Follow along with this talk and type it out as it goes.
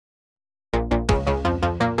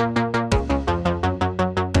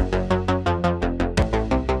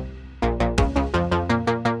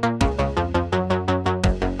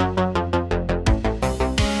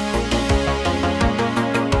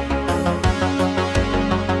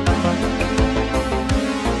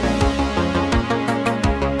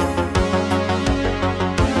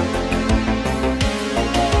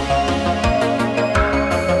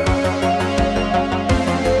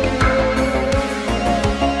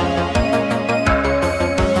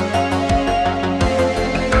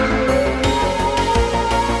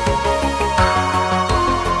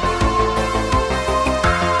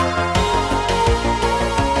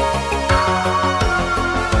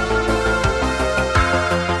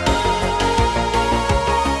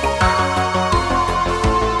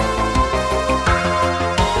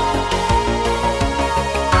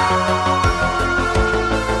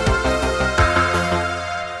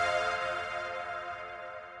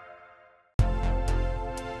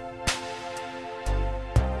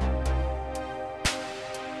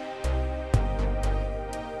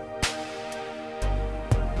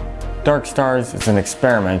Dark Stars is an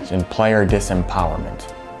experiment in player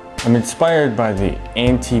disempowerment. I'm inspired by the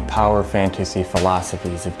anti-power fantasy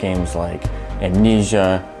philosophies of games like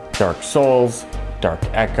Amnesia, Dark Souls, Dark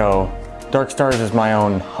Echo. Dark Stars is my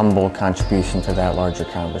own humble contribution to that larger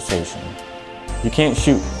conversation. You can't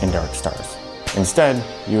shoot in Dark Stars. Instead,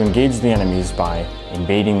 you engage the enemies by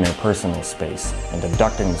invading their personal space and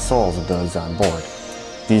abducting the souls of those on board.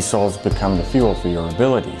 These souls become the fuel for your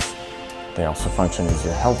abilities. They also function as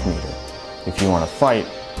your health meter. If you want to fight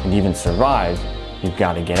and even survive, you've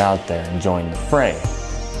got to get out there and join the fray.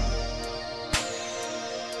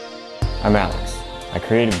 I'm Alex. I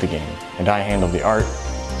created the game, and I handle the art,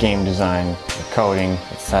 game design, the coding,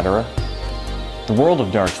 etc. The world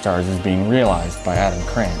of Dark Stars is being realized by Adam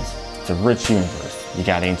Kranz. It's a rich universe. You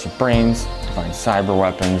got ancient brains, divine cyber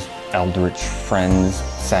weapons, eldritch friends,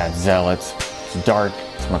 sad zealots. It's dark,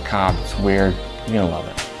 it's macabre, it's weird. You're gonna love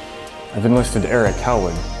it. I've enlisted Eric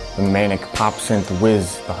Helwood, the manic pop synth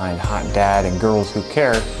whiz behind Hot Dad and Girls Who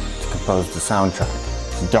Care, to compose the soundtrack.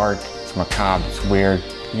 It's dark, it's macabre, it's weird.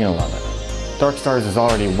 You're gonna love it. Dark Stars is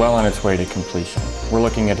already well on its way to completion. We're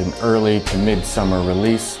looking at an early to mid-summer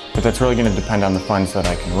release, but that's really gonna depend on the funds that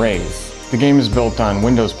I can raise. The game is built on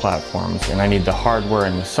Windows platforms, and I need the hardware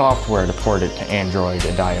and the software to port it to Android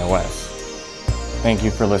and iOS. Thank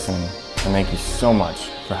you for listening, and thank you so much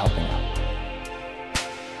for helping out.